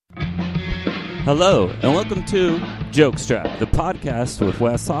Hello, and welcome to Jokestrap, the podcast with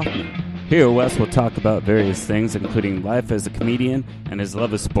Wes Hoffman. Here, Wes will talk about various things, including life as a comedian and his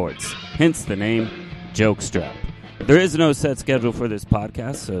love of sports, hence the name Jokestrap. There is no set schedule for this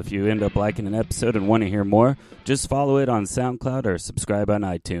podcast, so if you end up liking an episode and want to hear more, just follow it on SoundCloud or subscribe on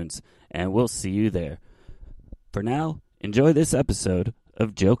iTunes, and we'll see you there. For now, enjoy this episode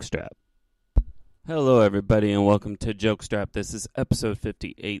of Jokestrap. Hello, everybody, and welcome to Jokestrap. This is episode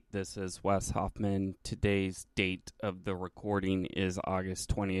 58. This is Wes Hoffman. Today's date of the recording is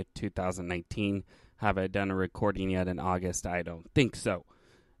August 20th, 2019. Have I done a recording yet in August? I don't think so.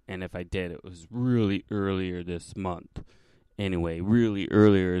 And if I did, it was really earlier this month. Anyway, really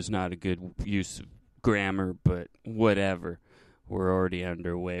earlier is not a good use of grammar, but whatever. We're already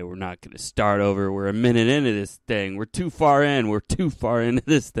underway. We're not going to start over. We're a minute into this thing. We're too far in. We're too far into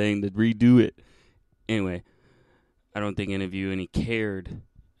this thing to redo it. Anyway, I don't think any of you cared.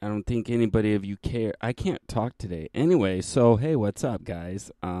 I don't think anybody of you care. I can't talk today. Anyway, so, hey, what's up,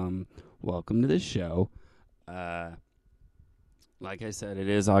 guys? Welcome to the show. Like I said, it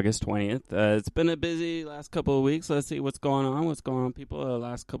is August 20th. It's been a busy last couple of weeks. Let's see what's going on, people, the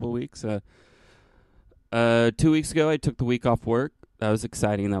last couple of weeks. 2 weeks ago, I took the week off work. That was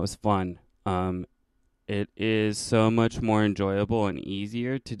exciting. That was fun. It is so much more enjoyable and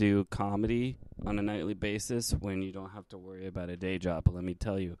easier to do comedy on a nightly basis when you don't have to worry about a day job, let me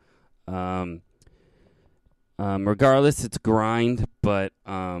tell you. Regardless, it's grind, but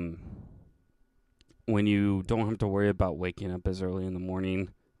when you don't have to worry about waking up as early in the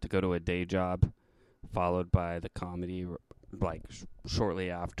morning to go to a day job, followed by the comedy like shortly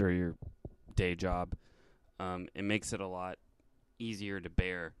after your day job, it makes it a lot easier to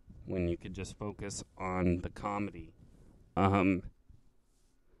bear when you could just focus on the comedy. So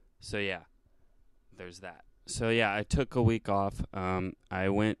yeah, there's that. So yeah, I took a week off. I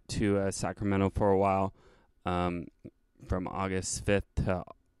went to Sacramento for a while, from August 5th to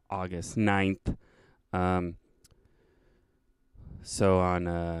August 9th. So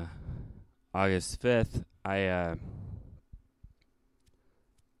on August 5th, I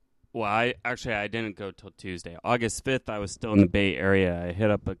didn't go till Tuesday. August 5th, I was still in the Bay Area. I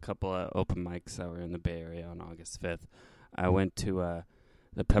hit up a couple of open mics that were in the Bay Area on August 5th. I went to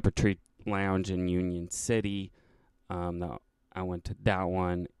the Pepper Tree Lounge in Union City. I went to that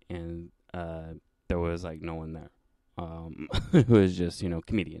one, and there was, like, no one there. It was just,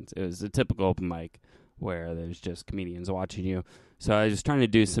 comedians. It was a typical open mic where there's just comedians watching you. So I was trying to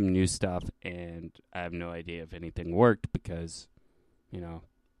do some new stuff, and I have no idea if anything worked because,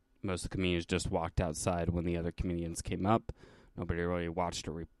 most of the comedians just walked outside when the other comedians came up. Nobody really watched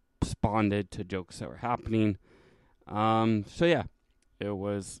or responded to jokes that were happening. So yeah, it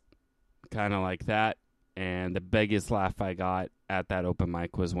was kind of like that. And the biggest laugh I got at that open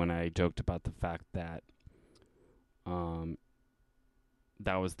mic was when I joked about the fact that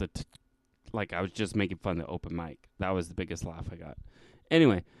that was I was just making fun of the open mic. That was the biggest laugh I got.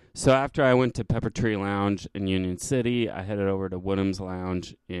 Anyway, so after I went to Pepper Tree Lounge in Union City, I headed over to Woodham's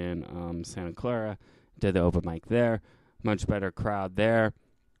Lounge in Santa Clara, did the open mic there. Much better crowd there.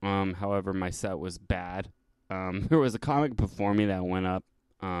 However, my set was bad. There was a comic before me that went up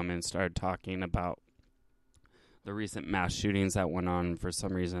and started talking about the recent mass shootings that went on. For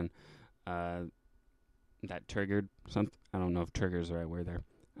some reason, that triggered something. I don't know if trigger is the right word there.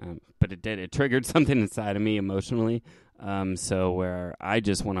 But it did. It triggered something inside of me emotionally. So where I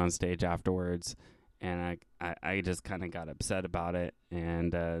just went on stage afterwards, and I just kind of got upset about it,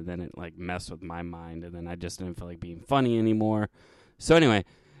 and then it messed with my mind, and then I just didn't feel like being funny anymore. So anyway,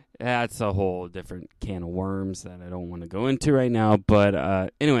 that's a whole different can of worms that I don't want to go into right now. But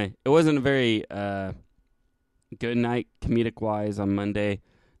anyway, it wasn't a very good night comedic wise on Monday,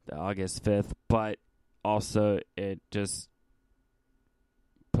 the August 5th, but also it just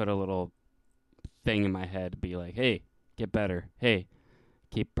put a little thing in my head to be like, hey, get better. Hey,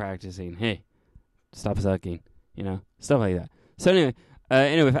 keep practicing. Hey, stop sucking. Stuff like that. So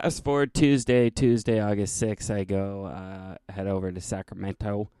anyway, fast forward Tuesday, August 6th, I go head over to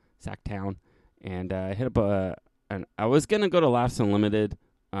Sacramento, Sacktown, and hit up and I was going to go to Laughs Unlimited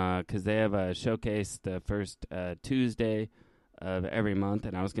because they have a showcase the first Tuesday of every month,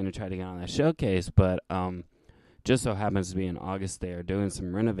 and I was going to try to get on that showcase, but just so happens to be in August, they are doing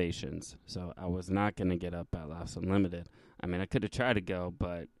some renovations, so I was not going to get up at Laughs Unlimited. I mean, I could have tried to go,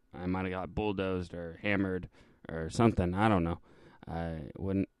 but I might have got bulldozed or hammered or something. I don't know.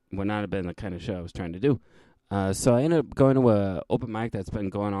 Would not have been the kind of show I was trying to do. So I ended up going to a open mic that's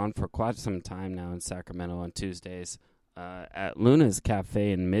been going on for quite some time now in Sacramento on Tuesdays at Luna's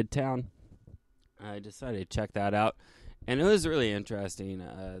Cafe in Midtown. I decided to check that out. And it was really interesting.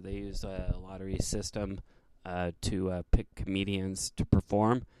 They used a lottery system to pick comedians to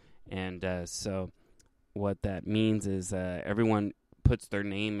perform. And so what that means is everyone puts their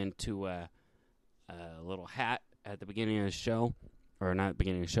name into a little hat at the beginning of the show. Or not at the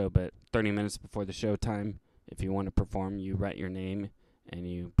beginning of the show, but 30 minutes before the show time. If you want to perform, you write your name and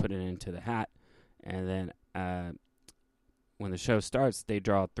you put it into the hat. And then when the show starts, they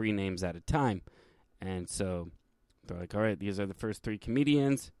draw 3 names at a time. And so they're like, all right, these are the first 3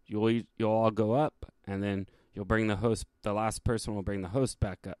 comedians. You'll all go up, and then you'll bring the host. The last person will bring the host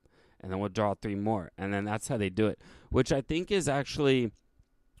back up, and then we'll draw 3 more. And then that's how they do it, which I think is actually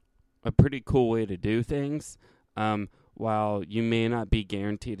a pretty cool way to do things. While you may not be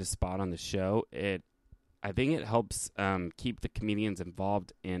guaranteed a spot on the show, I think it helps keep the comedians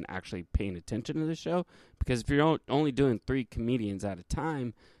involved in actually paying attention to the show. Because if you're only doing 3 comedians at a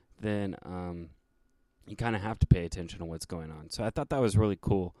time, then you kind of have to pay attention to what's going on. So I thought that was really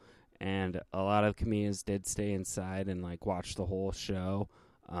cool. And a lot of comedians did stay inside and like watch the whole show.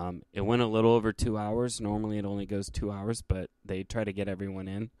 It went a little over 2 hours. Normally it only goes 2 hours, but they try to get everyone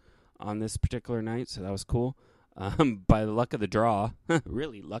in on this particular night, so that was cool. By the luck of the draw,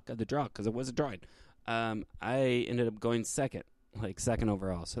 really luck of the draw, because it was a drawing, I ended up going second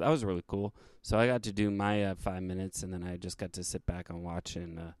overall, so that was really cool. So I got to do my 5 minutes, and then I just got to sit back and watch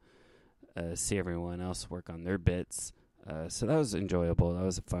and see everyone else work on their bits. So that was enjoyable. That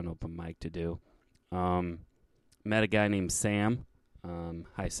was a fun open mic to do. Met a guy named Sam.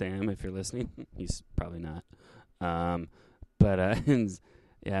 Hi, Sam, if you're listening. He's probably not.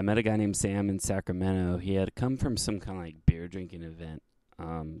 Yeah, I met a guy named Sam in Sacramento. He had come from some kind of like beer drinking event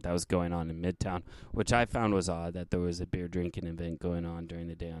that was going on in Midtown, which I found was odd that there was a beer drinking event going on during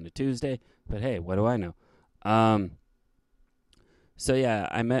the day on a Tuesday. But hey, what do I know? So yeah,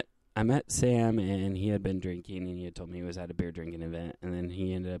 I met Sam, and he had been drinking, and he had told me he was at a beer drinking event, and then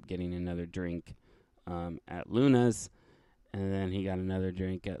he ended up getting another drink at Luna's, and then he got another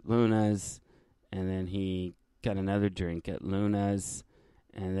drink at Luna's, and then he got another drink at Luna's.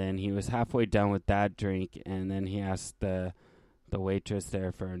 And then he was halfway done with that drink, and then he asked the waitress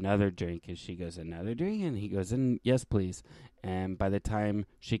there for another drink, and she goes, another drink? And he goes, yes, please. And by the time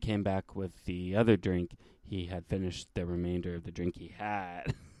she came back with the other drink, he had finished the remainder of the drink he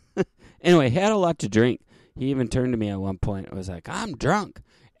had. Anyway, he had a lot to drink. He even turned to me at one point and was like, I'm drunk.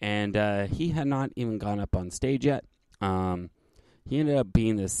 And he had not even gone up on stage yet. He ended up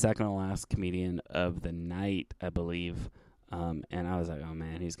being the second to last comedian of the night, I believe. And I was like, oh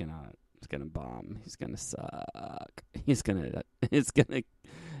man, he's gonna bomb. He's gonna suck. It's gonna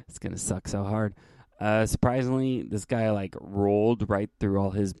suck so hard. Surprisingly, this guy like rolled right through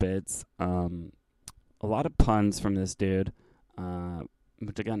all his bits. A lot of puns from this dude,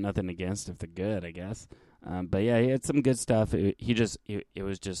 which I got nothing against if they're good, I guess. But yeah, he had some good stuff. It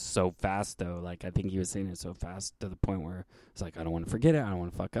was just so fast though. Like I think he was saying it so fast to the point where it's like, I don't want to forget it. I don't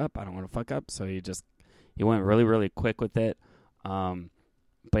want to fuck up. So he went really, really quick with it.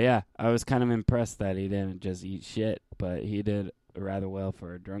 But yeah, I was kind of impressed that he didn't just eat shit, but he did rather well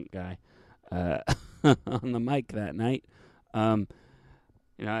for a drunk guy on the mic that night.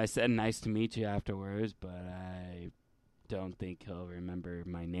 I said nice to meet you afterwards, but I don't think he'll remember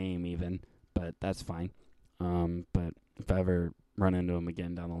my name even, but that's fine. But if I ever run into him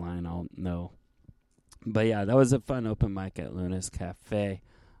again down the line, I'll know. But yeah, that was a fun open mic at Luna's Cafe.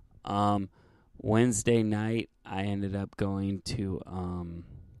 Wednesday night, I ended up going to,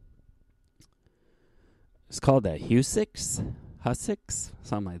 it's called the Hussix,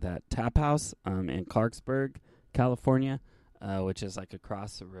 something like that, Tap House in Clarksburg, California, which is like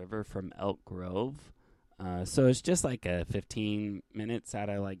across the river from Elk Grove. So it's just like 15 minutes out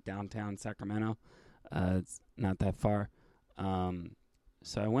of like downtown Sacramento. It's not that far.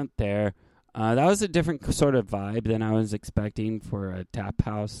 So I went there. That was a different sort of vibe than I was expecting for a tap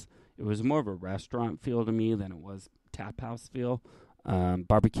house. It was more of a restaurant feel to me than it was tap house feel.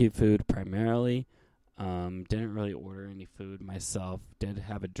 Barbecue food primarily. Didn't really order any food myself. Did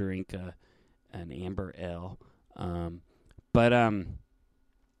have a drink, an amber ale. But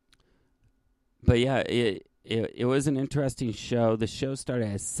yeah, it was an interesting show. The show started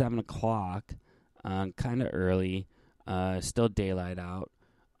at 7 o'clock, kind of early, still daylight out.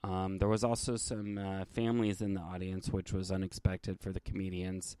 There was also some families in the audience, which was unexpected for the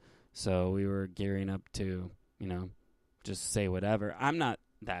comedians. So we were gearing up to, just say whatever. I'm not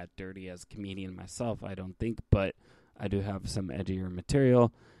that dirty as a comedian myself, I don't think, but I do have some edgier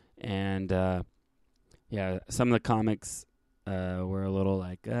material. And, yeah, some of the comics were a little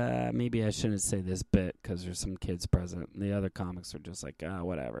like, maybe I shouldn't say this bit because there's some kids present. And the other comics are just like,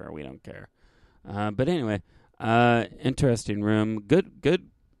 whatever, we don't care. But anyway, Interesting room. Good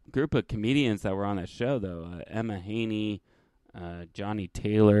group of comedians that were on that show, though. Emma Haney, Johnny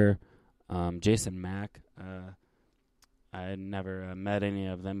Taylor, Jason Mack. I had never met any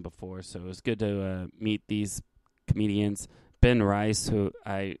of them before, so it was good to meet these comedians. Ben Rice, who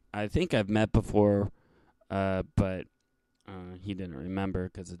I think I've met before, but he didn't remember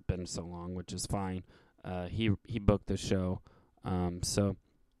because it's been so long, which is fine. He booked the show, so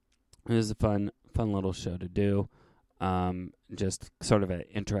it was a fun little show to do. Just sort of an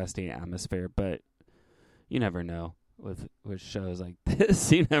interesting atmosphere, but you never know with shows like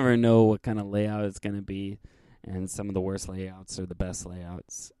this. You never know what kind of layout it's going to be, and some of the worst layouts are the best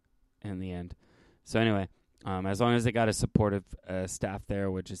layouts in the end. So anyway, as long as they got a supportive staff there,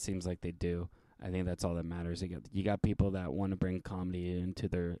 which it seems like they do, I think that's all that matters. You got people that want to bring comedy into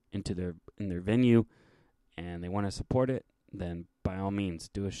their venue, and they want to support it. Then by all means,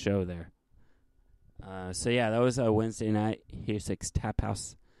 do a show there. So yeah, that was a Wednesday night, Husix Tap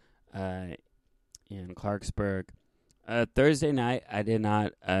House in Clarksburg. Thursday night, I did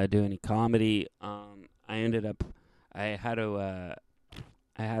not do any comedy. I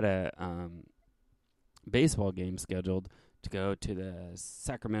had a baseball game scheduled to go to the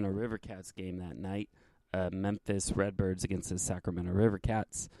Sacramento River Cats game that night. Memphis Redbirds against the Sacramento River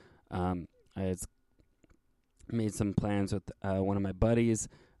Cats. I had made some plans with one of my buddies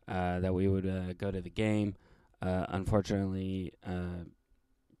that we would go to the game. Unfortunately,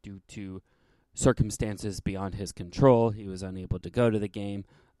 due to circumstances beyond his control, he was unable to go to the game.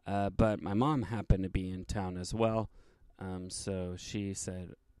 But my mom happened to be in town as well. So she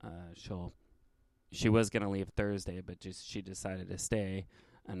said she was going to leave Thursday, but she decided to stay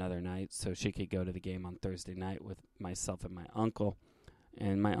another night so she could go to the game on Thursday night with myself and my uncle.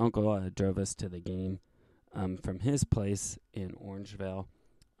 And my uncle drove us to the game from his place in Orangevale.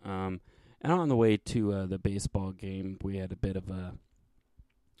 And on the way to the baseball game, we had a bit of a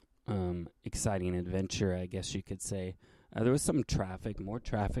exciting adventure, I guess you could say. There was some traffic, more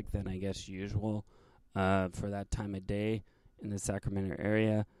traffic than I guess usual for that time of day in the Sacramento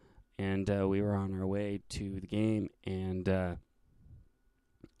area. And we were on our way to the game, and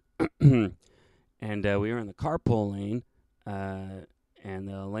and we were in the carpool lane, and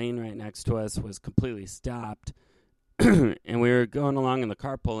the lane right next to us was completely stopped. And we were going along in the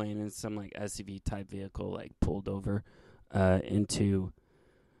carpool lane, and some like SUV type vehicle like pulled over into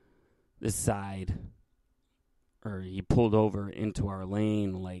the side, or he pulled over into our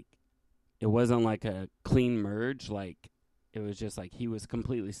lane. Like, it wasn't like a clean merge, like it was just like he was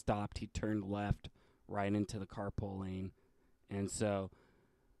completely stopped. He turned left right into the carpool lane. And so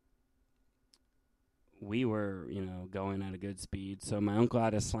we were, going at a good speed. So my uncle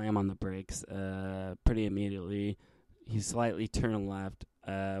had to slam on the brakes pretty immediately. He slightly turned left.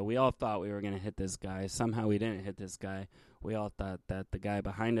 We all thought we were going to hit this guy. Somehow we didn't hit this guy. We all thought that the guy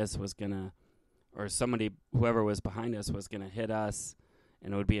behind us was going to, or whoever was behind us was going to hit us,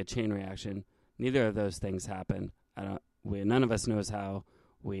 and it would be a chain reaction. Neither of those things happened. None of us knows how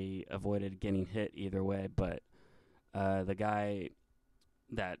we avoided getting hit either way, but the guy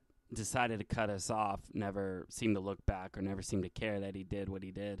that decided to cut us off never seemed to look back or never seemed to care that he did what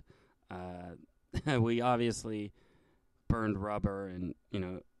he did. We obviously burned rubber, and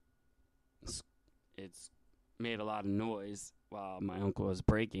it's made a lot of noise while my uncle was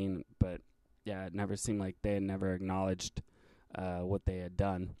braking, but yeah, it never seemed like they had never acknowledged what they had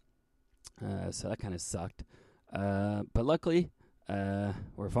done. So that kind of sucked. But luckily,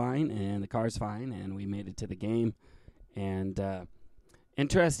 we're fine, and the car's fine, and we made it to the game. And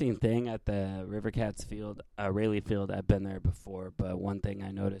interesting thing at the River Cats field, Rayleigh Field, I've been there before, but one thing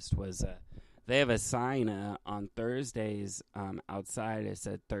I noticed was they have a sign on Thursdays outside. It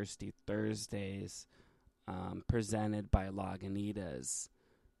said Thirsty Thursdays, presented by Lagunitas,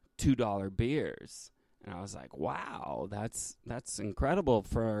 $2 beers. And I was like, wow, that's incredible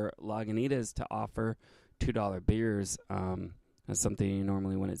for Lagunitas to offer $2 beers. That's something you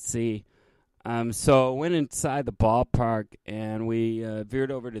normally wouldn't see. So went inside the ballpark, and we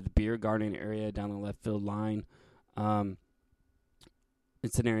veered over to the beer garden area down the left field line.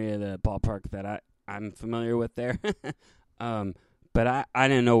 It's an area of the ballpark that I'm familiar with there. But I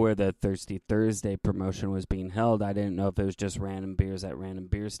didn't know where the Thirsty Thursday promotion was being held. I didn't know if it was just random beers at random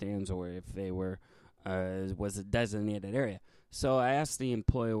beer stands, or if they was a designated area. So I asked the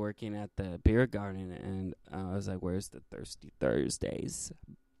employee working at the beer garden, and I was like, "Where's the Thirsty Thursdays?"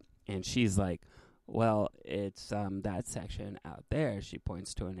 And she's like, "Well, it's that section out there." She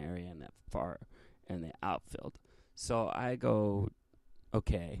points to an area in the outfield. So I go,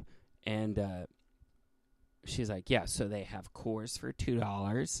 "Okay," and she's like, "Yeah, so they have Coors for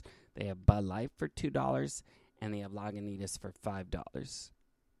 $2, they have Bud Light for $2, and they have Lagunitas for $5.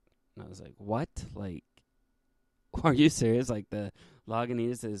 And I was like, what? Like, are you serious? Like, the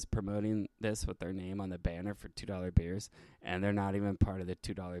Lagunitas is promoting this with their name on the banner for $2 beers, and they're not even part of the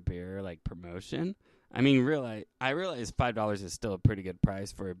 $2 beer, like, promotion? I mean, I realize $5 is still a pretty good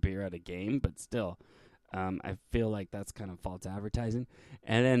price for a beer at a game, but still, I feel like that's kind of false advertising.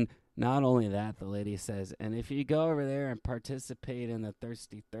 And then not only that, the lady says, and if you go over there and participate in the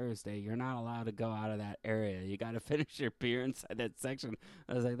Thirsty Thursday, you're not allowed to go out of that area. You got to finish your beer inside that section.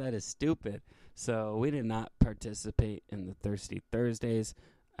 I was like, that is stupid. So we did not participate in the Thirsty Thursdays.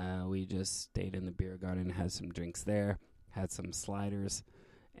 We just stayed in the beer garden, had some drinks there, had some sliders.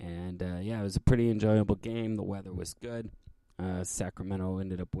 And, yeah, it was a pretty enjoyable game. The weather was good. Sacramento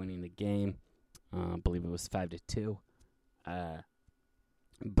ended up winning the game. I believe it was 5-2.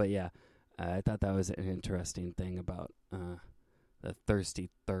 But, yeah, I thought that was an interesting thing about the Thirsty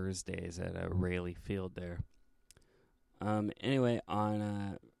Thursdays at Rayleigh Field there. Anyway,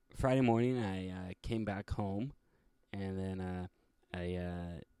 on Friday morning, I came back home, and then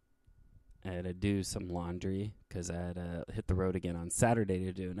I had to do some laundry because I had hit the road again on Saturday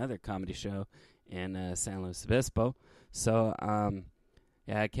to do another comedy show in San Luis Obispo. So,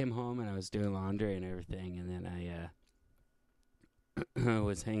 yeah, I came home and I was doing laundry and everything, and then I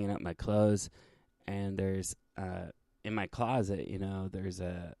was hanging up my clothes, and there's in my closet, there's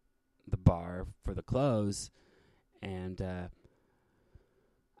the bar for the clothes, and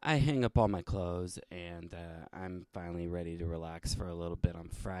I hang up all my clothes, and I'm finally ready to relax for a little bit on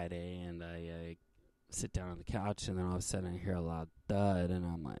Friday, and I sit down on the couch, and then all of a sudden I hear a loud thud, and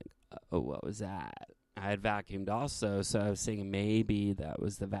I'm like, oh, what was that? I had vacuumed also, so I was thinking maybe that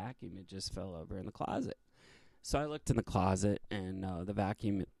was the vacuum. It just fell over in the closet. So I looked in the closet, and no, the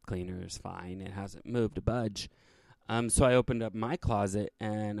vacuum cleaner is fine. It hasn't moved a budge. So I opened up my closet,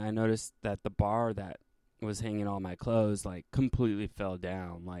 and I noticed that the bar that was hanging all my clothes, like, completely fell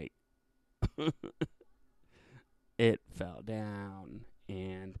down. Like, it fell down.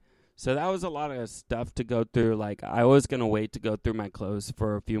 And so that was a lot of stuff to go through. Like, I was going to wait to go through my clothes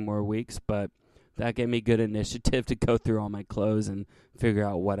for a few more weeks, but that gave me good initiative to go through all my clothes and figure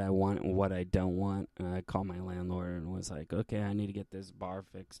out what I want and what I don't want. And I called my landlord and was like, okay, I need to get this bar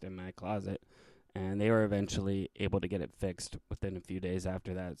fixed in my closet. And they were eventually able to get it fixed within a few days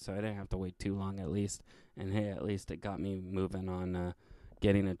after that. So I didn't have to wait too long at least. And, hey, at least it got me moving on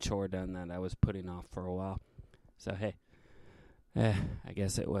getting a chore done that I was putting off for a while. So, hey, I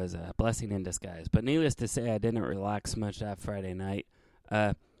guess it was a blessing in disguise. But needless to say, I didn't relax much that Friday night.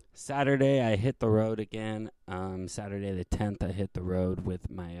 Saturday, I hit the road again. Saturday the 10th, I hit the road with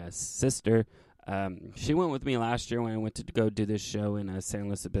my sister. She went with me last year when I went to go do this show in San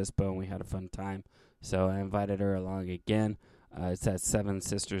Luis Obispo, and we had a fun time. So I invited her along again. It's at Seven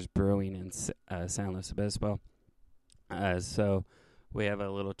Sisters Brewing in San Luis Obispo. So we have a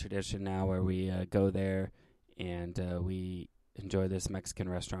little tradition now where we go there and we enjoy this Mexican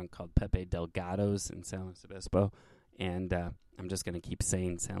restaurant called Pepe Delgado's in San Luis Obispo. And I'm just going to keep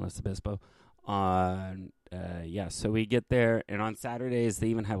saying San Luis Obispo. So we get there, and on Saturdays they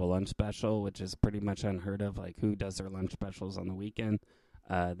even have a lunch special, which is pretty much unheard of. Like, who does their lunch specials on the weekend?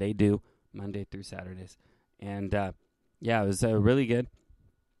 They do, Monday through Saturdays. And, it was really good,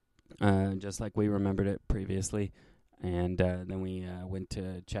 just like we remembered it previously. And then we went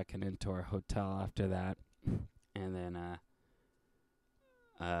to checking into our hotel after that. And then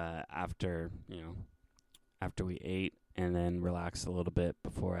after we ate and then relaxed a little bit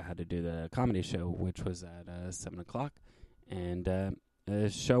before I had to do the comedy show, which was at 7 o'clock. And the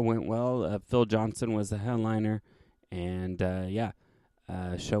show went well. Phil Johnson was the headliner. And,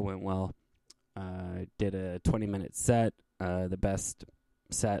 show went well. Did a 20-minute set, the best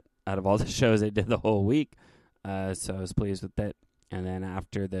set out of all the shows I did the whole week. So I was pleased with it. And then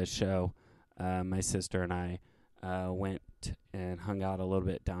after the show, my sister and I went and hung out a little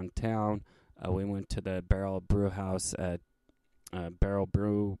bit downtown. We went to the Barrel Brew House, Barrel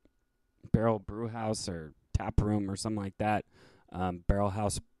Brew House or Tap Room or something like that.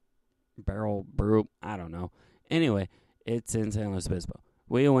 Barrel Brew, I don't know. Anyway, it's in San Luis Obispo.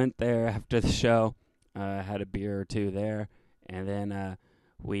 We went there after the show, had a beer or two there, and then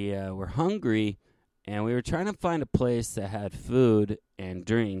we were hungry, and we were trying to find a place that had food and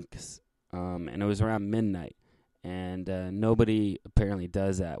drinks, and it was around midnight. And nobody apparently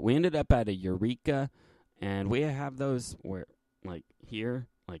does that. We ended up at a Eureka, and we have those where, like here,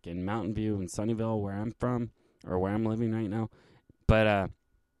 like in Mountain View and Sunnyvale, where I'm from, or where I'm living right now. But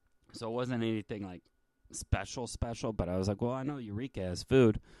so it wasn't anything like special. But I was like, well, I know Eureka has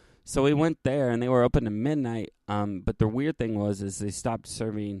food, so we went there, and they were open to midnight. But the weird thing is they stopped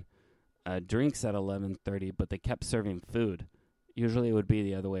serving drinks at 11:30, but they kept serving food. Usually it would be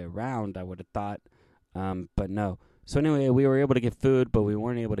the other way around, I would have thought, but no. So anyway, we were able to get food, but we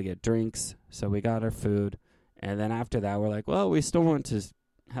weren't able to get drinks, so we got our food. And then after that, we're like, well, we still want to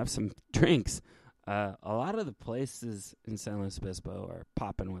have some drinks. A lot of the places in San Luis Obispo are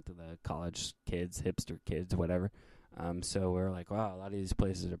popping with the college kids, hipster kids, whatever. So we're like, wow, a lot of these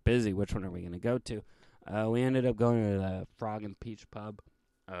places are busy. Which one are we going to go to? We ended up going to the Frog and Peach Pub,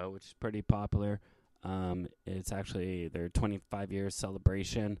 which is pretty popular. It's actually their 25-year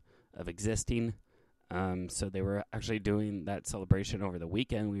celebration of existing. So they were actually doing that celebration over the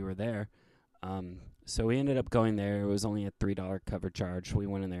weekend. We were there. So we ended up going there. It was only a $3 cover charge. We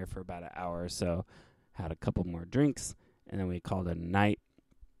went in there for about an hour or so, had a couple more drinks, and then we called it a night.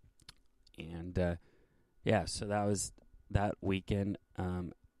 And, yeah, so that was that weekend.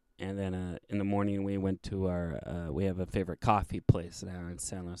 And then in the morning we went to we have a favorite coffee place now in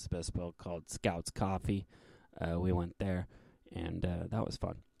San Luis Obispo called Scouts Coffee. We went there, and that was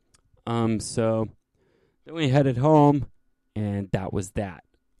fun. So then we headed home, and that was that.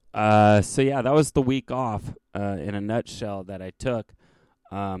 So yeah, that was the week off in a nutshell that I took.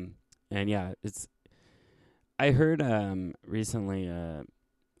 And yeah, I heard recently a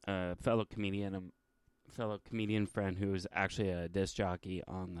fellow comedian friend who's actually a disc jockey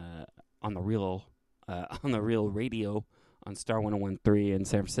on the real radio on Star 101.3 in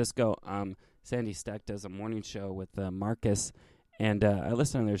San Francisco. Sandy Steck does a morning show with Marcus, and I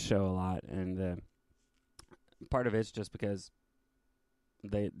listen to their show a lot, and part of it's just because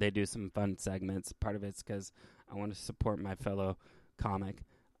they do some fun segments. Part of it's because I want to support my fellow comic,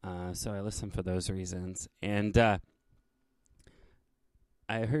 so I listen for those reasons. And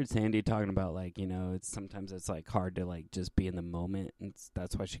I heard Sandy talking about, like, sometimes it's like hard to like just be in the moment, and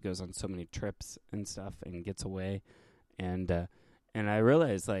that's why she goes on so many trips and stuff and gets away. And I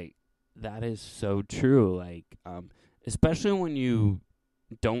realized, like, that is so true. Like, especially when you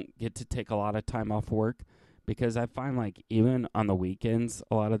don't get to take a lot of time off work, because I find, like, even on the weekends,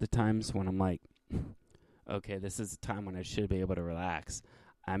 a lot of the times when I'm like, okay, this is the time when I should be able to relax,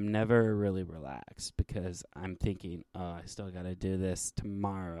 I'm never really relaxed because I'm thinking, oh, I still got to do this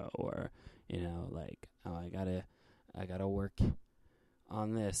tomorrow, or, like, oh, I gotta work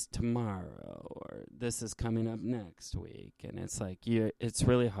on this tomorrow, or this is coming up next week. And it's like, it's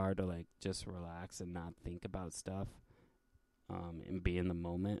really hard to, like, just relax and not think about stuff, and be in the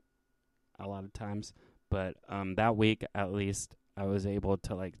moment a lot of times. But that week, at least, I was able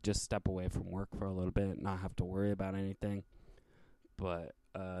to, like, just step away from work for a little bit, not have to worry about anything. But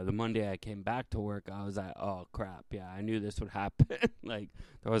the Monday I came back to work, I was like, oh, crap, yeah, I knew this would happen. Like,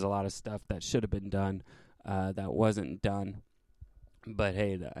 there was a lot of stuff that should have been done that wasn't done. But,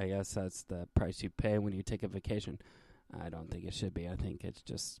 hey, I guess that's the price you pay when you take a vacation. I don't think it should be. I think it's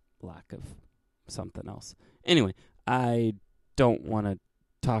just lack of something else. Anyway, I don't want to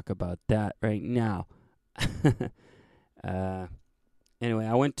talk about that right now. Anyway,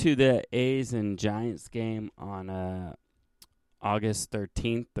 I went to the A's and Giants game on August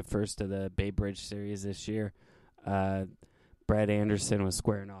 13th, the first of the Bay Bridge series this year. Brad Anderson was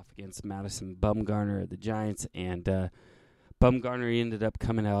squaring off against Madison Bumgarner of the Giants, and Bumgarner ended up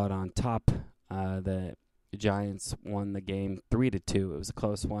coming out on top. The Giants won the game 3-2. It was a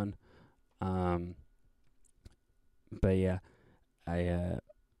close one. But yeah, I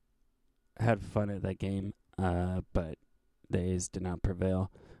had fun at that game, but the A's did not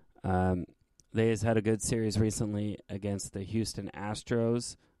prevail. The A's had a good series recently against the Houston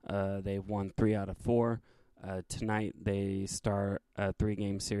Astros. They won 3 out of 4. Tonight they start a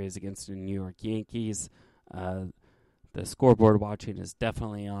 3-game series against the New York Yankees. The scoreboard watching is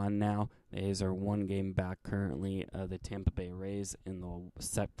definitely on now. The A's are 1 game back currently of the Tampa Bay Rays in the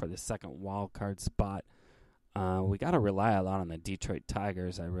set for the second wild card spot. We got to rely a lot on the Detroit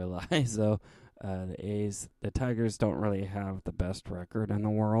Tigers, I realize, though. The Tigers don't really have the best record in the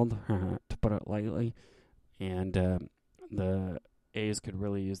world, to put it lightly. And the A's could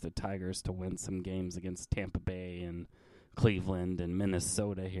really use the Tigers to win some games against Tampa Bay and Cleveland and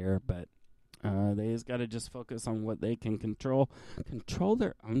Minnesota here. But the A's got to just focus on what they can control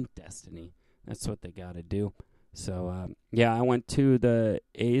their own destiny. That's what they got to do. So, yeah, I went to the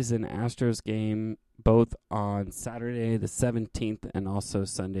A's and Astros game both on Saturday the 17th and also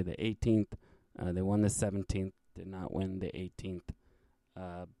Sunday the 18th. They won the 17th, did not win the 18th.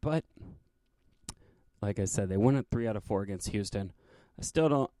 But, like I said, they won it 3 out of 4 against Houston. I still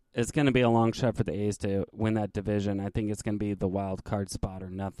don't. It's going to be a long shot for the A's to win that division. I think it's going to be the wild card spot or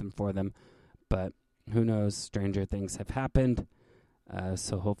nothing for them. But who knows? Stranger things have happened.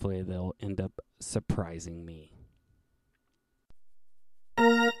 So hopefully they'll end up surprising me.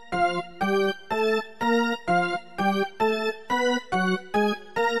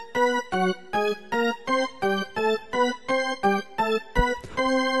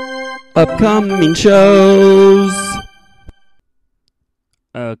 upcoming shows.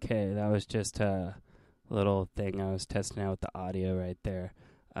 Okay, that was just a little thing I was testing out with the audio right there.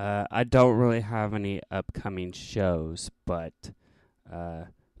 I don't really have any upcoming shows, but now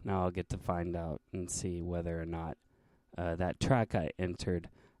I'll get to find out and see whether or not that track I entered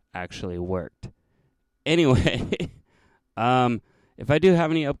actually worked. Anyway, if I do have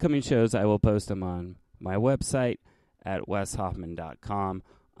any upcoming shows, I will post them on my website at weshoffman.com,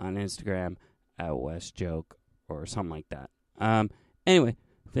 on Instagram at wesjoke or something like that. Anyway,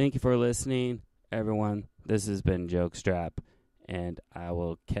 thank you for listening, everyone. This has been Jokestrap, and I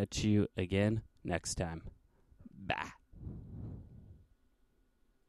will catch you again next time. Bye.